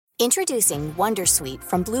Introducing Wondersuite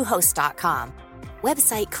from Bluehost.com.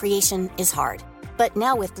 Website creation is hard, but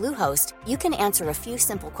now with Bluehost, you can answer a few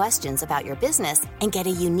simple questions about your business and get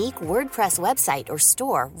a unique WordPress website or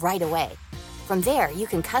store right away. From there, you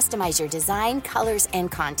can customize your design, colors,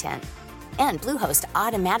 and content. And Bluehost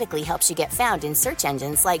automatically helps you get found in search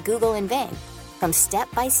engines like Google and Bing. From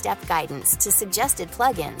step-by-step guidance to suggested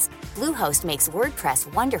plugins, Bluehost makes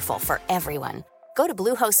WordPress wonderful for everyone. Go to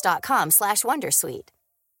bluehost.com/wondersuite.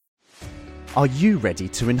 Are you ready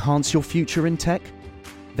to enhance your future in tech?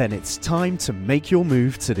 Then it's time to make your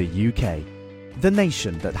move to the UK, the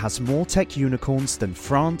nation that has more tech unicorns than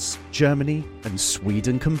France, Germany, and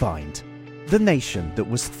Sweden combined. The nation that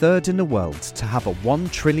was third in the world to have a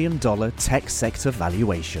 $1 trillion tech sector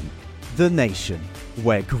valuation. The nation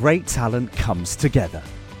where great talent comes together.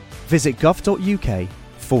 Visit gov.uk/great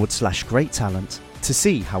talent to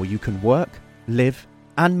see how you can work, live,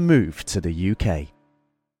 and move to the UK.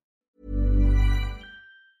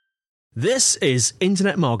 This is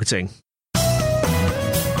Internet Marketing.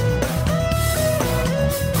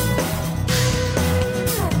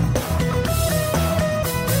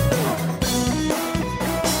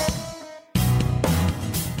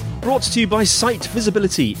 Brought to you by Site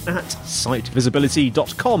Visibility at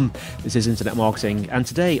sitevisibility.com. This is Internet Marketing, and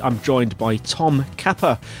today I'm joined by Tom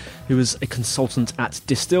Capper, who is a consultant at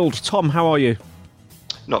Distilled. Tom, how are you?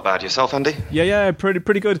 Not bad. Yourself, Andy? Yeah,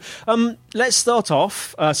 pretty good. Let's start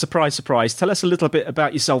off, surprise. Tell us a little bit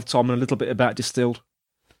about yourself, Tom, and a little bit about Distilled.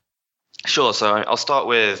 Sure. So I'll start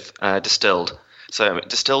with Distilled. So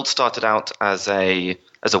Distilled started out as a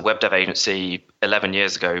web dev agency 11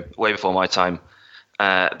 years ago, way before my time.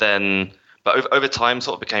 But over time,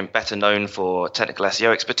 sort of became better known for technical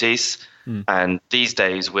SEO expertise. And these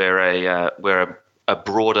days, we're a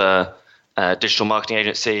broader digital marketing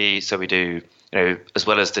agency. So we do, as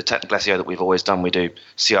well as the technical SEO that we've always done, we do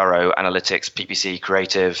CRO, analytics, PPC,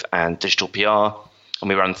 creative, and digital PR. And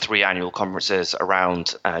we run 3 annual conferences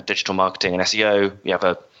around digital marketing and SEO. We have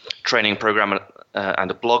a training program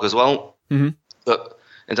and a blog as well. Mm-hmm. But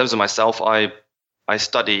in terms of myself, I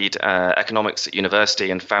studied economics at university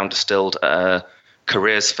and found Distilled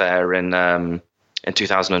careers fair in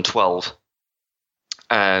 2012.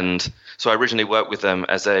 And so I originally worked with them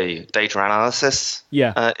as a data analysis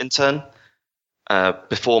intern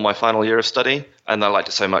before my final year of study. And I liked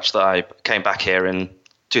it so much that I came back here in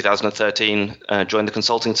 2013, joined the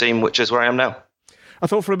consulting team, which is where I am now. I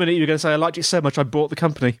thought for a minute you were going to say, I liked it so much I bought the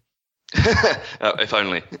company. If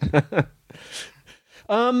only.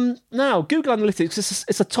 Now, Google Analytics,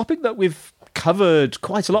 it's a topic that we've covered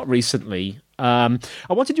quite a lot recently. I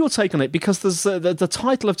wanted your take on it because there's the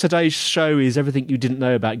title of today's show is Everything You Didn't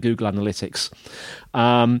Know About Google Analytics.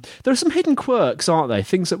 There are some hidden quirks, aren't there?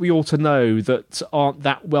 Things that we ought to know that aren't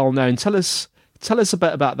that well known. Tell us a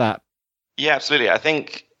bit about that. Yeah, absolutely. I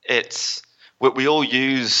think we all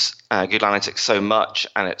use Google Analytics so much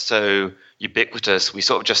and it's so ubiquitous. We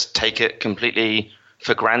sort of just take it completely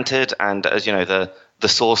for granted and as the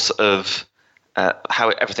source of how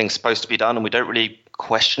everything's supposed to be done, and we don't really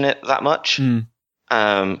question it that much.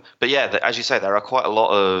 But yeah, as you say, there are quite a lot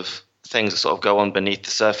of things that sort of go on beneath the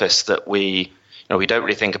surface that we don't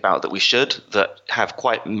really think about that we should, that have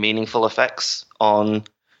quite meaningful effects on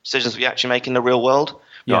decisions we actually make in the real world.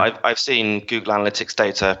 Yeah. I've seen Google Analytics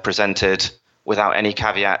data presented without any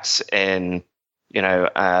caveats in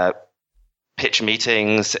pitch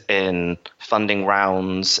meetings, in funding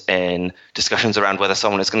rounds, in discussions around whether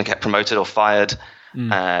someone is going to get promoted or fired,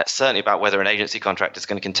 certainly about whether an agency contract is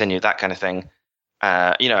going to continue, that kind of thing.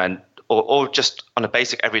 Or just on a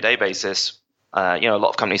basic everyday basis, a lot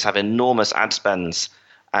of companies have enormous ad spends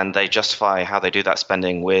and they justify how they do that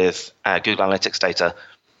spending with Google Analytics data.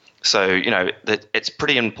 So, it's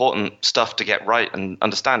pretty important stuff to get right and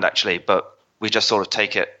understand actually, but we just sort of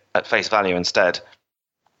take it at face value instead.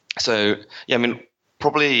 So,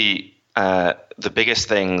 probably the biggest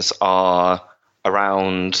things are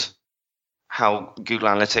around how Google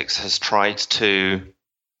Analytics has tried to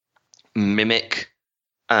mimic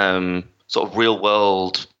sort of real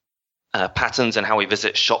world patterns and how we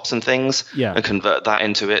visit shops and things, and convert that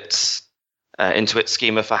into its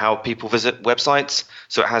schema for how people visit websites.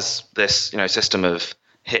 So it has this system of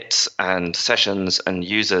hits and sessions and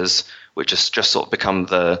users, which has just sort of become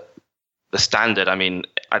the standard. I mean,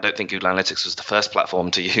 I don't think Google Analytics was the first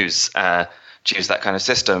platform to use that kind of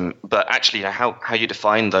system, but actually, how you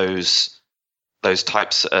define those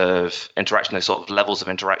types of interaction, those sort of levels of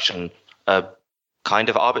interaction, are kind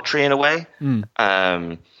of arbitrary in a way.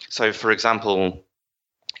 So, for example,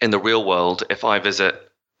 in the real world, if I visit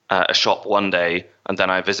a shop one day and then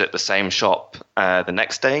I visit the same shop the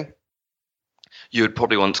next day, you would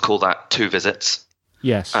probably want to call that 2 visits.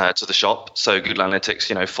 Yes. To the shop. So Google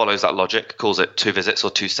Analytics, follows that logic, calls it 2 visits or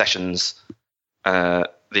 2 sessions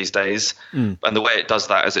these days. And the way it does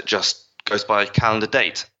that is it just goes by calendar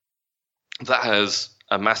date. That has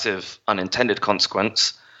a massive unintended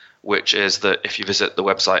consequence, which is that if you visit the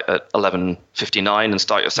website at 11:59 and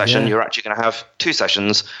start your session, you're actually going to have 2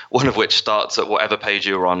 sessions, one of which starts at whatever page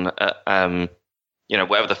you were on,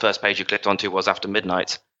 whatever the first page you clicked onto was after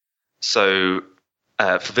midnight. So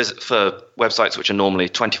for websites which are normally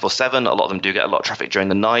 24/7, a lot of them do get a lot of traffic during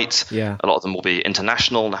the night. Yeah. A lot of them will be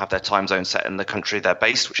international and have their time zone set in the country they're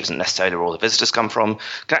based, which isn't necessarily where all the visitors come from.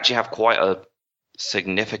 Can actually have quite a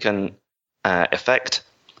significant effect.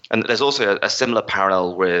 And there's also a similar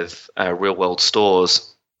parallel with real-world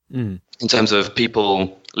stores in terms of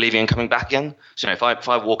people leaving and coming back again. So if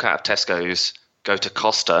I walk out of Tesco's, go to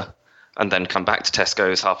Costa, and then come back to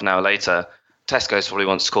Tesco's half an hour later, Tesco's probably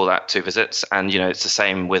wants to call that 2 visits, and it's the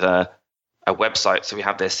same with a website. So we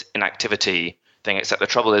have this inactivity thing. Except the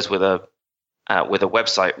trouble is with a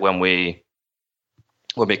website, when we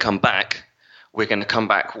come back, we're going to come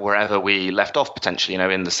back wherever we left off potentially.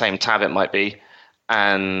 In the same tab it might be,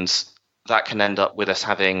 and that can end up with us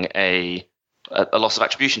having a loss of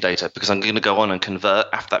attribution data, because I'm going to go on and convert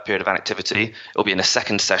after that period of inactivity. It'll be in a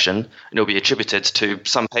second session, and it'll be attributed to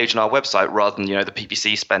some page on our website rather than the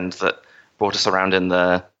PPC spend that brought us around in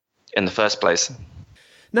the first place.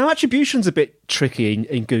 Now, attribution's a bit tricky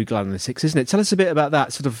in Google Analytics, isn't it? Tell us a bit about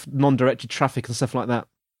that sort of non-directed traffic and stuff like that.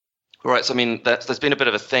 Right. So, there's been a bit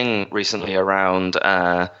of a thing recently around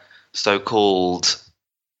so-called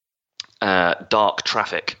dark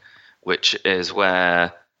traffic, which is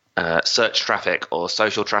where search traffic or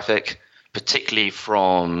social traffic, particularly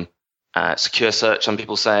from secure search, some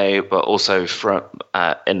people say, but also from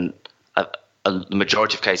in the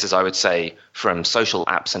majority of cases, I would say, from social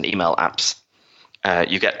apps and email apps.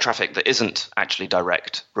 You get traffic that isn't actually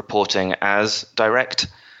direct, reporting as direct.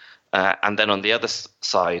 And then on the other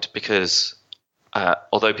side, because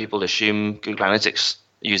although people assume Google Analytics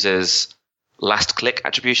uses last click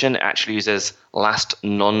attribution, it actually uses last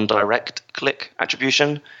non-direct click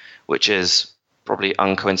attribution, which is probably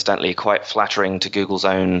uncoincidentally quite flattering to Google's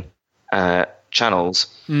own channels.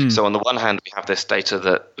 So on the one hand, we have this data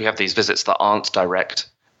that we have these visits that aren't direct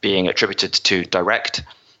being attributed to direct.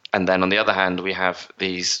 And then on the other hand, we have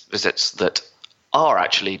these visits that are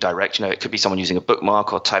actually direct. It could be someone using a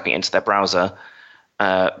bookmark or typing it into their browser,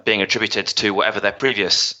 being attributed to whatever their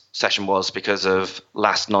previous session was because of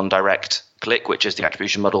last non-direct click, which is the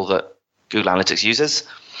attribution model that Google Analytics uses.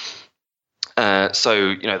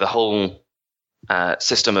 So the whole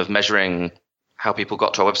system of measuring how people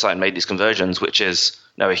got to our website and made these conversions, which is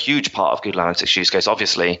a huge part of Google Analytics use case,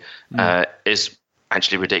 obviously, is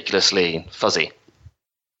actually ridiculously fuzzy.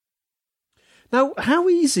 Now, how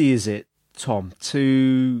easy is it, Tom,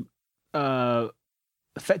 to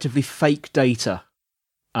effectively fake data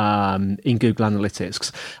in Google Analytics?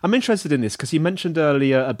 'Cause I'm interested in this because you mentioned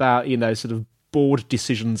earlier about, sort of board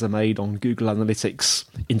decisions are made on Google Analytics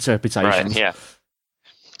interpretations. Right, yeah.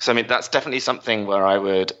 So, that's definitely something where I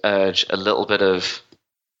would urge a little bit of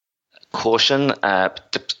caution,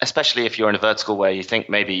 especially if you're in a vertical where you think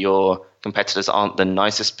maybe your competitors aren't the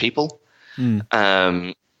nicest people.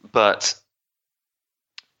 But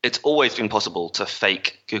it's always been possible to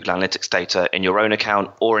fake Google Analytics data in your own account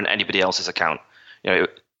or in anybody else's account.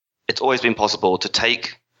 It's always been possible to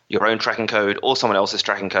take your own tracking code or someone else's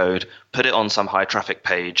tracking code, put it on some high traffic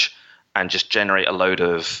page, and just generate a load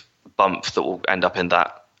of bump that will end up in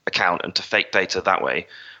that account, and to fake data that way.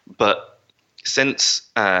 But since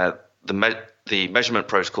the measurement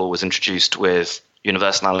protocol was introduced with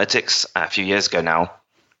Universal Analytics a few years ago now,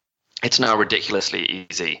 it's now ridiculously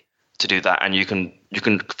easy to do that, and you can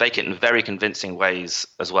fake it in very convincing ways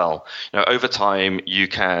as well. Over time, you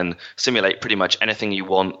can simulate pretty much anything you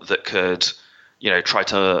want that could, try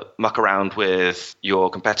to muck around with your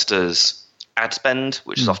competitors' ad spend,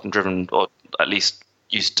 which is often driven, or at least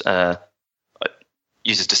uses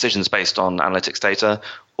decisions based on analytics data,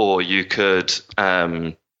 or you could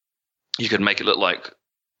make it look like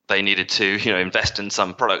they needed to, invest in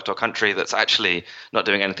some product or country that's actually not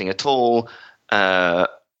doing anything at all.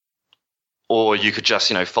 Or you could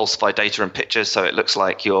just, falsify data and pictures so it looks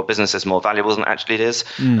like your business is more valuable than actually it is.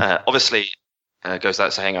 Obviously, it goes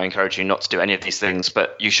without saying, I encourage you not to do any of these things,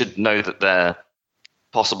 but you should know that they're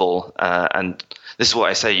possible. And this is what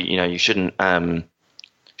I say, you shouldn't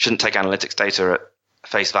take analytics data at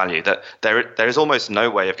face value. That there is almost no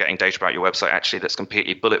way of getting data about your website actually that's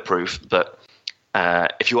completely bulletproof. But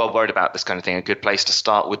if you are worried about this kind of thing, a good place to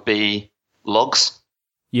start would be logs.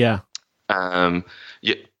 Yeah.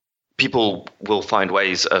 people will find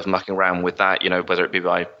ways of mucking around with that, whether it be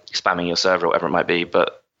by spamming your server or whatever it might be.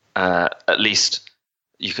 But at least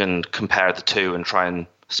you can compare the two and try and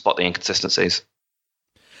spot the inconsistencies.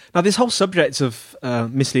 Now, this whole subject of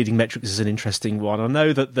misleading metrics is an interesting one. I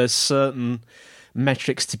know that there's certain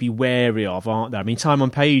metrics to be wary of, aren't there? I mean, time on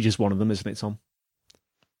page is one of them, isn't it, Tom?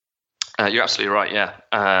 You're absolutely right,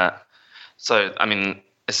 yeah. So, I mean,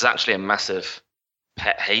 this is actually a massive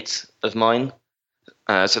pet hate of mine.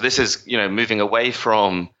 So this is, moving away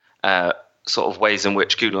from sort of ways in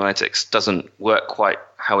which Google Analytics doesn't work quite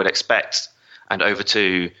how it expects, and over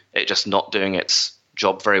to it just not doing its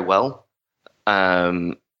job very well.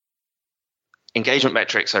 Engagement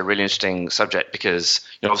metrics are a really interesting subject because,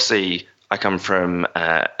 obviously, I come from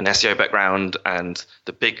an SEO background, and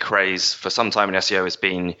the big craze for some time in SEO has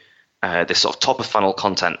been this sort of top of funnel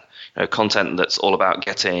content, content that's all about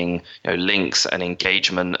getting links and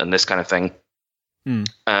engagement and this kind of thing.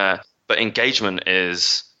 But engagement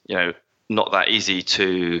is not that easy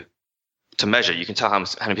to measure. You can tell how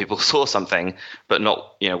many people saw something, but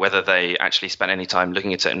not whether they actually spent any time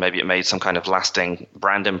looking at it and maybe it made some kind of lasting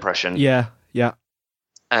brand impression. Yeah.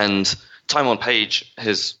 And time on page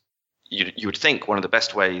has, you would think, one of the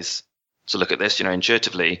best ways to look at this,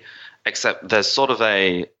 intuitively, except there's sort of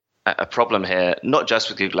a problem here, not just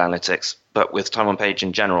with Google Analytics, but with time on page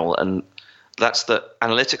in general. And that's that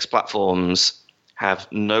analytics platforms have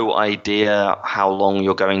no idea how long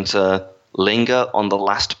you're going to linger on the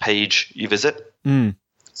last page you visit.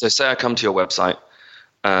 So say I come to your website,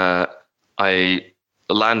 I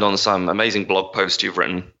land on some amazing blog post you've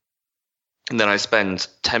written, and then I spend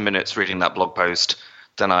 10 minutes reading that blog post.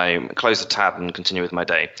 Then I close the tab and continue with my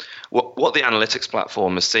day. What the analytics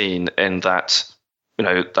platform has seen in that,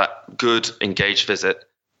 that good engaged visit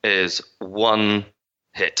is one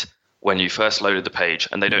hit when you first loaded the page,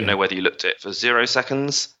 and they don't know whether you looked at it for 0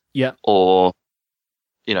 seconds or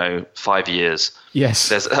 5 years. Yes.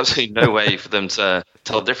 There's absolutely no way for them to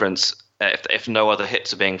tell the difference if no other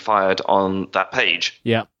hits are being fired on that page.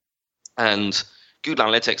 Yeah. And Google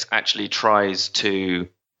Analytics actually tries to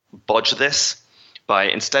bodge this by,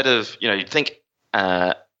 instead of, you'd think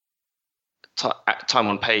time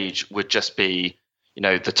on page would just be,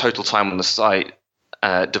 the total time on the site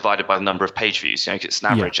divided by the number of page views. It's an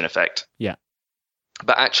average in effect. Yeah.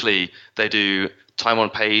 But actually, they do time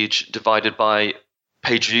on page divided by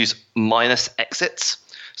page views minus exits.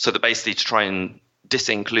 So that basically to try and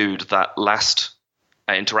disinclude that last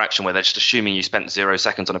interaction where they're just assuming you spent 0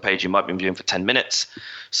 seconds on a page you might be viewing for 10 minutes.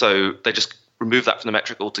 So they just remove that from the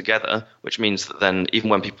metric altogether, which means that then even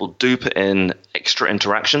when people do put in extra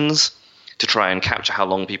interactions to try and capture how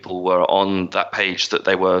long people were on that page that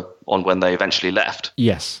they were on when they eventually left,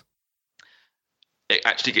 yes, it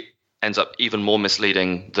actually ends up even more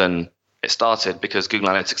misleading than it started, because Google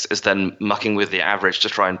Analytics is then mucking with the average to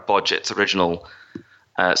try and bodge its original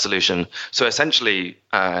solution. So essentially,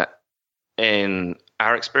 in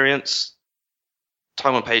our experience,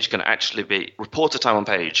 time on page can actually be reported time on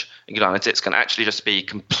page in Google Analytics can actually just be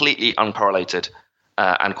completely uncorrelated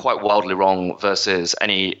and quite wildly wrong versus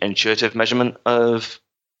any intuitive measurement of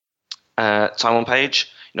time on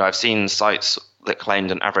page. I've seen sites that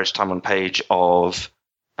claimed an average time on page of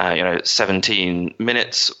 17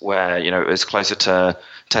 minutes, where it was closer to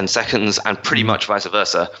 10 seconds, and pretty much vice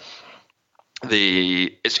versa.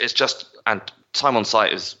 It's just, and time on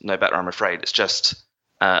site is no better, I'm afraid. It's just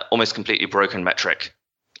almost completely broken metric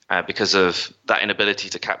because of that inability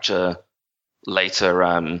to capture later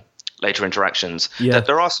interactions. Yeah.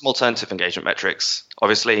 There are some alternative engagement metrics.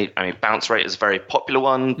 Obviously, I mean, bounce rate is a very popular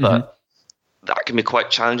one, but that can be quite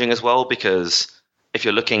challenging as well, because if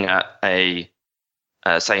you're looking at a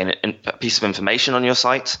piece of information on your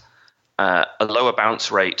site, a lower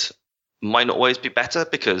bounce rate might not always be better,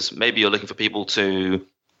 because maybe you're looking for people to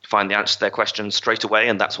find the answer to their questions straight away,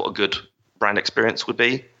 and that's what a good brand experience would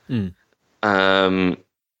be. So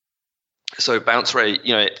bounce rate,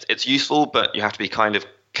 it's useful, but you have to be kind of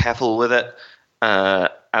careful with it.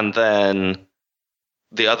 And then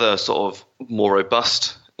the other sort of more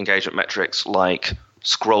robust engagement metrics, like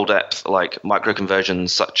scroll depth, like micro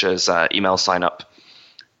conversions, such as email sign up,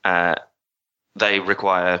 they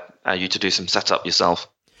require you to do some setup yourself.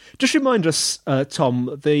 Just remind us,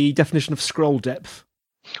 Tom, the definition of scroll depth.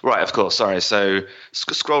 Right, of course. Sorry. So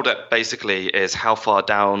scroll depth basically is how far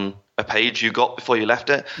down a page you got before you left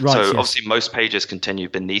it. Right, so yes. Obviously most pages continue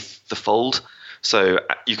beneath the fold. So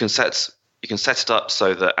you can set it up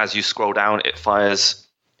so that as you scroll down, it fires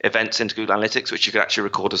events into Google Analytics, which you could actually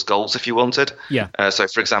record as goals if you wanted. Yeah. So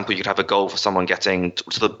for example, you could have a goal for someone getting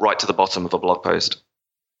to the bottom of a blog post.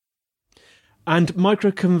 And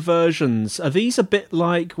micro conversions, are these a bit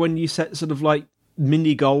like when you set sort of like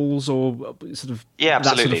mini goals or sort of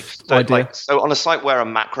absolutely. That sort of idea? So on a site where a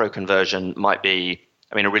macro conversion might be,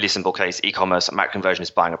 I mean, a really simple case, e-commerce, a macro conversion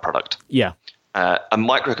is buying a product. Yeah. A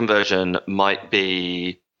micro conversion might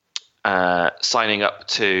be signing up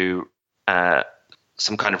to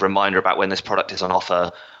some kind of reminder about when this product is on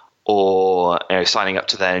offer, or signing up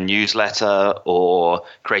to their newsletter, or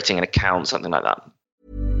creating an account, something like that.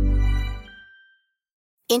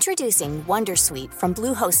 Introducing Wondersuite from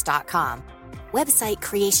Bluehost.com. Website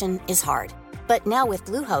creation is hard, but now with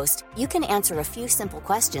Bluehost, you can answer a few simple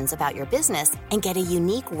questions about your business and get a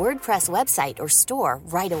unique WordPress website or store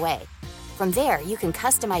right away. From there, you can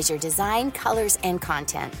customize your design, colors, and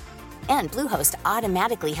content. And Bluehost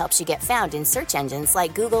automatically helps you get found in search engines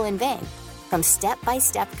like Google and Bing. From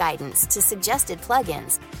step-by-step guidance to suggested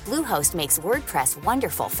plugins, Bluehost makes WordPress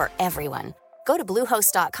wonderful for everyone. Go to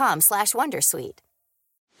bluehost.com/wondersuite.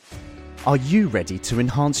 Are you ready to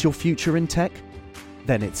enhance your future in tech?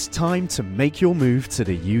 Then it's time to make your move to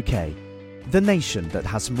the UK, the nation that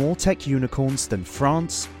has more tech unicorns than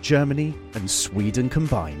France, Germany, and Sweden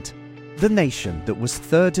combined. The nation that was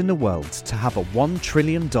third in the world to have a $1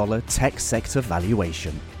 trillion tech sector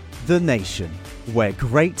valuation. The nation where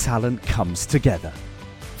great talent comes together.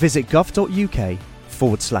 Visit gov.uk/great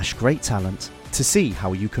talent to see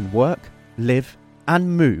how you can work, live,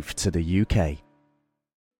 and move to the UK.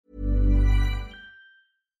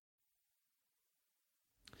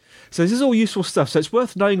 So this is all useful stuff. So it's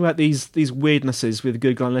worth knowing about these weirdnesses with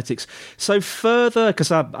Google Analytics. So further,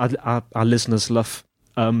 because our listeners love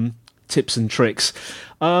tips and tricks.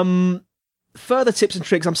 Further tips and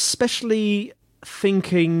tricks, I'm especially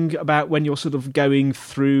thinking about when you're sort of going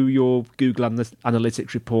through your Google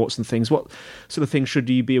Analytics reports and things. What sort of things should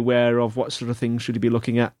you be aware of? What sort of things should you be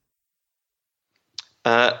looking at?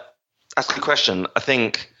 That's a good question. I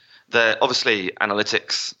think that obviously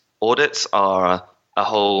analytics audits are a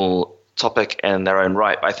whole topic in their own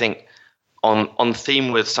right. But I think on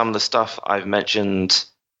theme with some of the stuff I've mentioned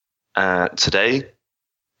today,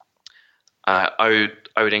 I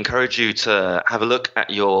would encourage you to have a look at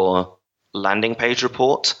your landing page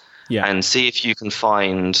report and see if you can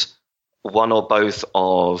find one or both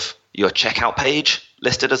of your checkout page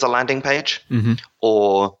listed as a landing page,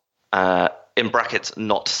 or in brackets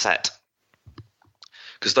not set.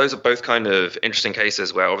 Because those are both kind of interesting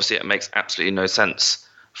cases where obviously it makes absolutely no sense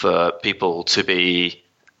for people to be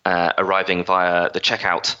arriving via the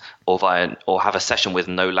checkout or have a session with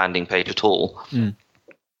no landing page at all.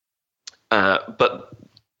 But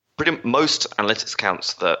most analytics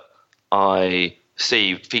accounts that I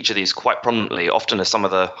see feature these quite prominently, often as some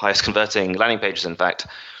of the highest converting landing pages, in fact.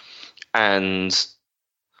 And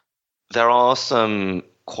there are some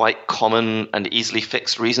quite common and easily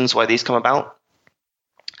fixed reasons why these come about.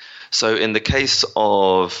 So in the case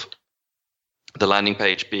of the landing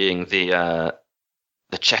page being the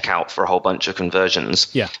checkout for a whole bunch of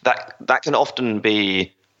conversions, that can often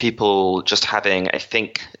be people just having a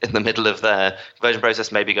think in the middle of their conversion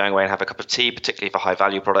process, maybe going away and have a cup of tea, particularly for high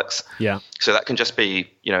value products. So that can just be,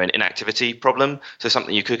 an inactivity problem. So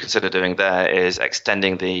something you could consider doing there is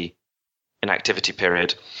extending the inactivity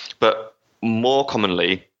period. But more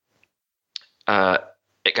commonly,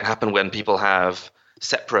 it can happen when people have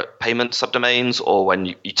separate payment subdomains, or when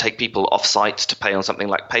you take people off site to pay on something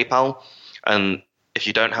like PayPal. And if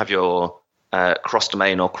you don't have your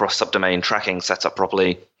cross-domain or cross-subdomain tracking set up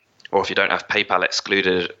properly, or if you don't have PayPal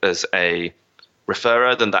excluded as a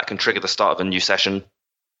referrer, then that can trigger the start of a new session.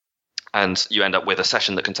 And you end up with a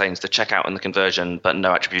session that contains the checkout and the conversion, but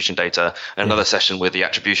no attribution data, and another session with the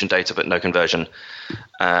attribution data, but no conversion.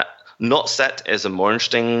 Not set is a more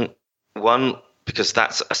interesting one, because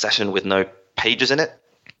that's a session with no pages in it.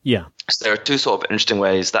 So there are two sort of interesting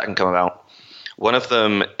ways that can come about. One of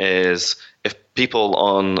them is if people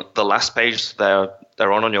on the last page they're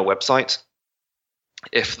on your website,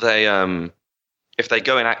 if they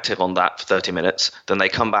go inactive on that for 30 minutes, then they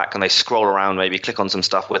come back and they scroll around, maybe click on some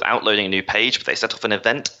stuff without loading a new page, but they set off an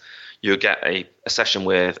event, you get a session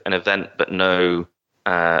with an event but no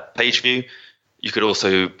page view. You could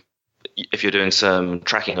also, if you're doing some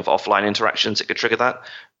tracking of offline interactions, it could trigger that.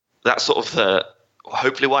 That's sort of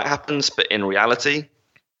hopefully why it happens, but in reality,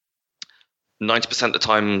 90% of the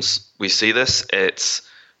times we see this, it's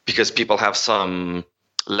because people have some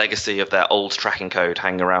legacy of their old tracking code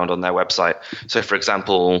hanging around on their website. So, for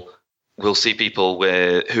example, we'll see people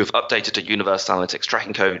who've updated to Universal Analytics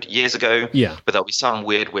tracking code years ago, but there'll be some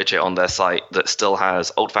weird widget on their site that still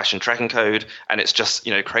has old-fashioned tracking code, and it's just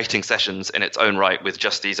creating sessions in its own right with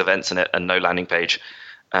just these events in it and no landing page.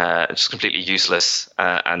 It's just completely useless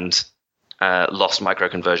and lost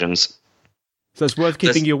micro-conversions. So it's worth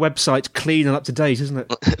keeping your website clean and up to date, isn't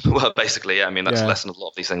it? Well, basically, yeah. I mean, that's the lesson of a lot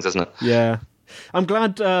of these things, isn't it? Yeah. I'm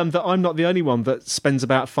glad that I'm not the only one that spends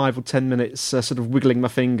about 5 or 10 minutes sort of wiggling my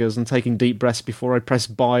fingers and taking deep breaths before I press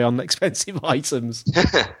buy on expensive items.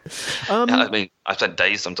 I mean, I've spent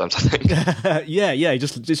days sometimes, I think. Yeah.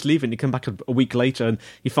 Just leave it and you come back a week later and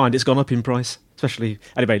you find it's gone up in price. Especially,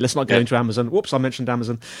 anyway, let's not go into Amazon. Whoops, I mentioned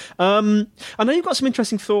Amazon. I know you've got some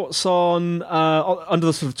interesting thoughts on under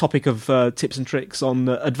the sort of topic of tips and tricks on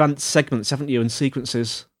advanced segments, haven't you, and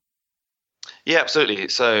sequences? Yeah, absolutely.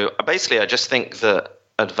 So basically, I just think that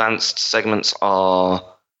advanced segments are,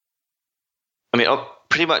 I mean,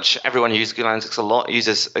 pretty much everyone who uses Google Analytics a lot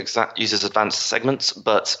uses advanced segments,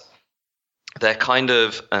 but they're kind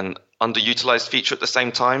of an underutilized feature at the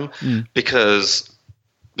same time because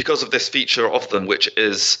of this feature of them, which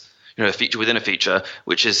is, a feature within a feature,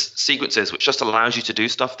 which is sequences, which just allows you to do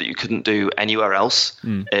stuff that you couldn't do anywhere else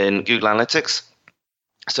in Google Analytics.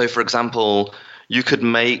 So, for example, you could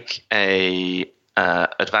make a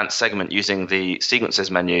advanced segment using the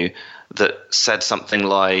sequences menu that said something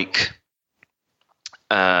like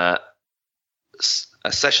a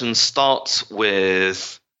session starts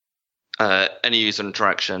with any user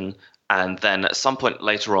interaction, and then at some point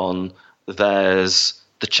later on, there's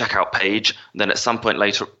the checkout page. And then at some point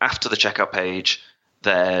later, after the checkout page,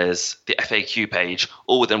 there's the FAQ page,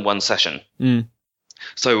 all within one session.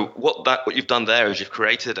 So what you've done there is you've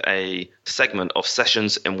created a segment of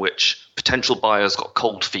sessions in which potential buyers got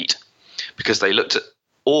cold feet because they looked at,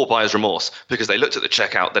 or buyer's remorse, because they looked at the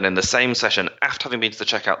checkout, then in the same session, after having been to the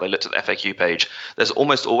checkout, they looked at the FAQ page. There's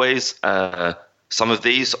almost always some of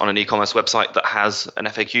these on an e-commerce website that has an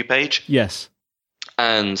FAQ page. Yes.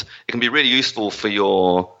 And it can be really useful for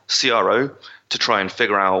your CRO to try and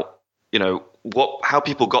figure out, how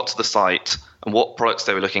people got to the site and what products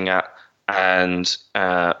they were looking at, and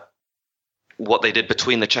what they did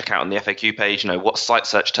between the checkout and the FAQ page, what site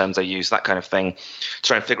search terms they used, that kind of thing, to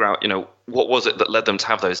try and figure out, what was it that led them to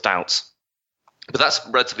have those doubts. But that's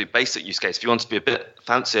a relatively basic use case. If you want to be a bit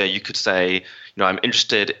fancier, you could say, I'm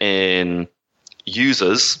interested in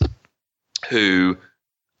users who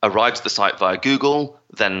arrived at the site via Google,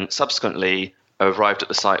 then subsequently arrived at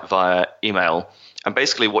the site via email. And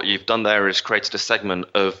basically what you've done there is created a segment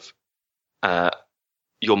of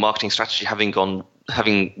your marketing strategy having gone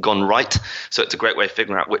right. So it's a great way of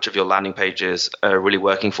figuring out which of your landing pages are really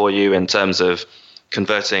working for you in terms of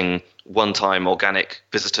converting one-time organic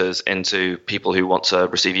visitors into people who want to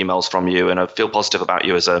receive emails from you and feel positive about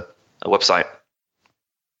you as a website.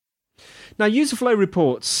 Now, user flow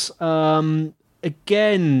reports,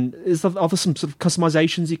 again, are there some sort of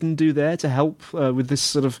customizations you can do there to help with this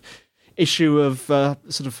sort of issue of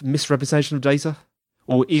sort of misrepresentation of data?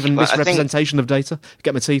 Or even misrepresentation of data?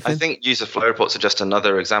 Get my teeth in. I think user flow reports are just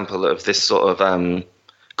another example of this sort of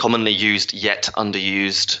commonly used yet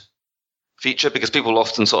underused feature, because people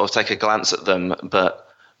often sort of take a glance at them but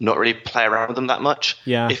not really play around with them that much.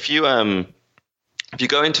 Yeah. If you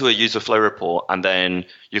go into a user flow report and then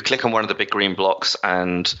you click on one of the big green blocks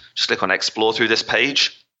and just click on explore through this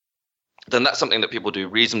page, then that's something that people do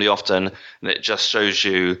reasonably often, and it just shows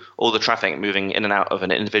you all the traffic moving in and out of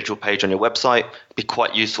an individual page on your website. It'd be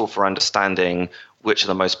quite useful for understanding which are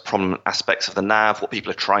the most prominent aspects of the nav, what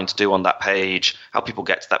people are trying to do on that page, how people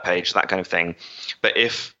get to that page, that kind of thing.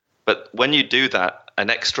 But when you do that,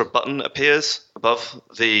 an extra button appears above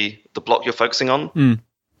the block you're focusing on,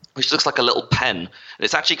 which looks like a little pen. And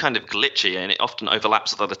it's actually kind of glitchy, and it often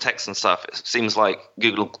overlaps with other text and stuff. It seems like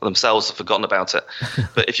Google themselves have forgotten about it.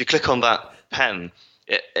 But if you click on that pen,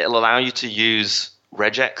 it'll allow you to use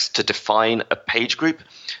regex to define a page group.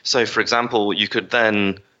 So, for example, you could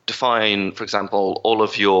then define, for example, all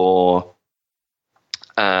of your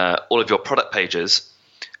product pages,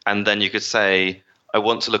 and then you could say, I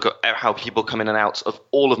want to look at how people come in and out of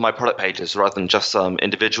all of my product pages rather than just some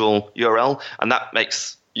individual URL, and that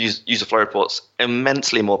makes user flow reports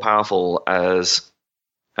immensely more powerful as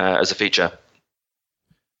a feature.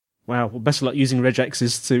 Wow, well, best of luck using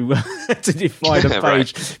regexes to define a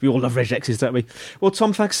page. Right. We all love regexes, don't we? Well,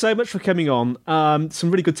 Tom, thanks so much for coming on. Some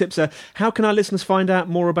really good tips there. How can our listeners find out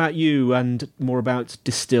more about you and more about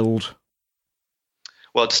Distilled?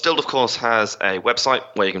 Well, Distilled, of course, has a website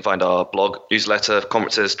where you can find our blog, newsletter,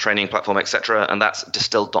 conferences, training platform, etc., and that's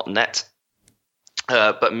distilled.net.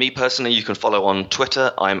 But me personally, you can follow on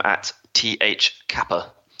Twitter. I'm at THCapper,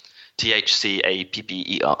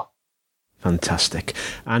 THCAPPER. Fantastic.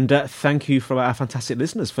 And thank you for our fantastic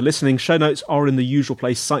listeners for listening. Show notes are in the usual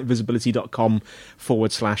place,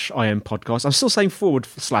 sitevisibility.com/IM podcast. I'm still saying forward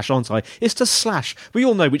slash, aren't I? It's just slash. We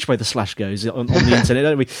all know which way the slash goes on the internet,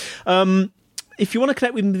 don't we? If you want to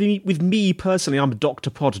connect with me personally, I'm Dr.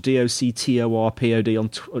 Pod, DocTorPod on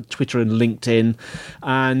Twitter and LinkedIn.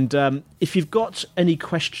 And if you've got any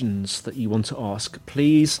questions that you want to ask,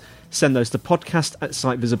 please send those to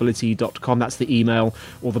podcast@sitevisibility.com. That's the email.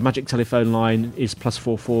 Or the magic telephone line is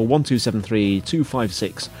 +44 1273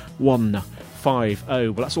 256 150.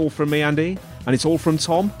 Well, that's all from me, Andy. And it's all from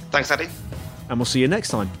Tom. Thanks, Andy. And we'll see you next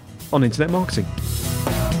time on Internet Marketing.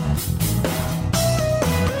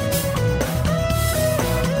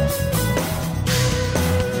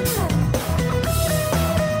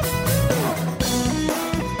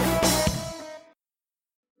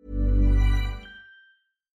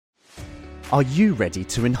 Are you ready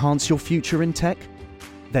to enhance your future in tech?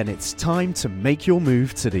 Then it's time to make your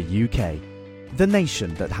move to the UK, the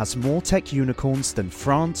nation that has more tech unicorns than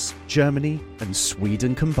France, Germany, and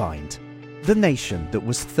Sweden combined. The nation that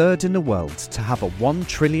was third in the world to have a $1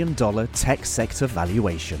 trillion tech sector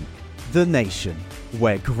valuation. The nation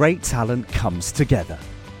where great talent comes together.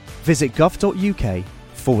 Visit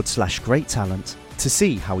gov.uk/great talent to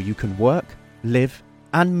see how you can work, live,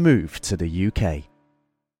 and move to the UK.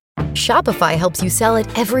 Shopify helps you sell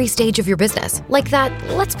at every stage of your business. Like that,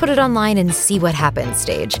 let's put it online and see what happens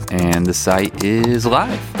stage. And the site is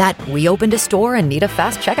live. That we opened a store and need a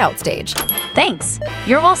fast checkout stage. Thanks.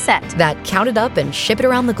 You're all set. That count it up and ship it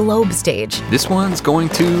around the globe stage. This one's going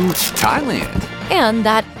to Thailand. And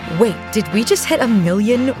that, wait, did we just hit 1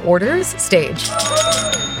 million orders stage?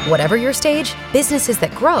 Whatever your stage, businesses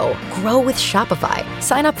that grow with Shopify.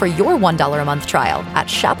 Sign up for your $1 a month trial at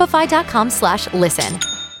shopify.com/listen.